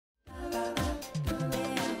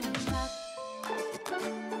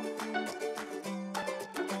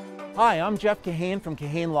Hi, I'm Jeff Kahane from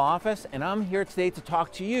Kahane Law Office, and I'm here today to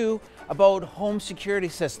talk to you about home security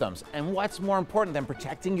systems and what's more important than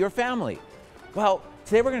protecting your family. Well,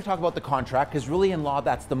 today we're going to talk about the contract, because really in law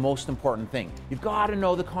that's the most important thing. You've got to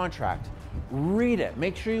know the contract. Read it.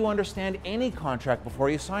 Make sure you understand any contract before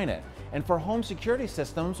you sign it. And for home security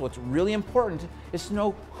systems, what's really important is to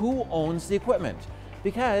know who owns the equipment.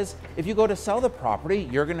 Because if you go to sell the property,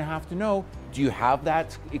 you're going to have to know, do you have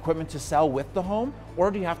that equipment to sell with the home, or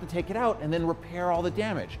do you have to take it out and then repair all the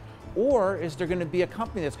damage? Or is there going to be a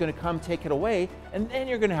company that's going to come take it away and then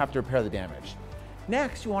you're going to have to repair the damage?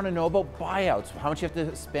 Next, you want to know about buyouts, how much you have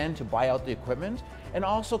to spend to buy out the equipment, and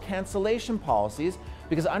also cancellation policies,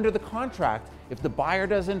 because under the contract, if the buyer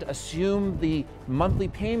doesn't assume the monthly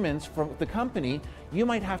payments from the company, you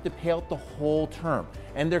might have to pay out the whole term.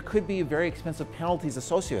 And there could be very expensive penalties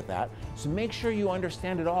associated with that. So make sure you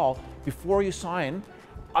understand it all before you sign,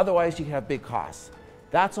 otherwise you can have big costs.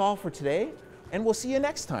 That's all for today, and we'll see you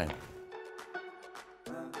next time.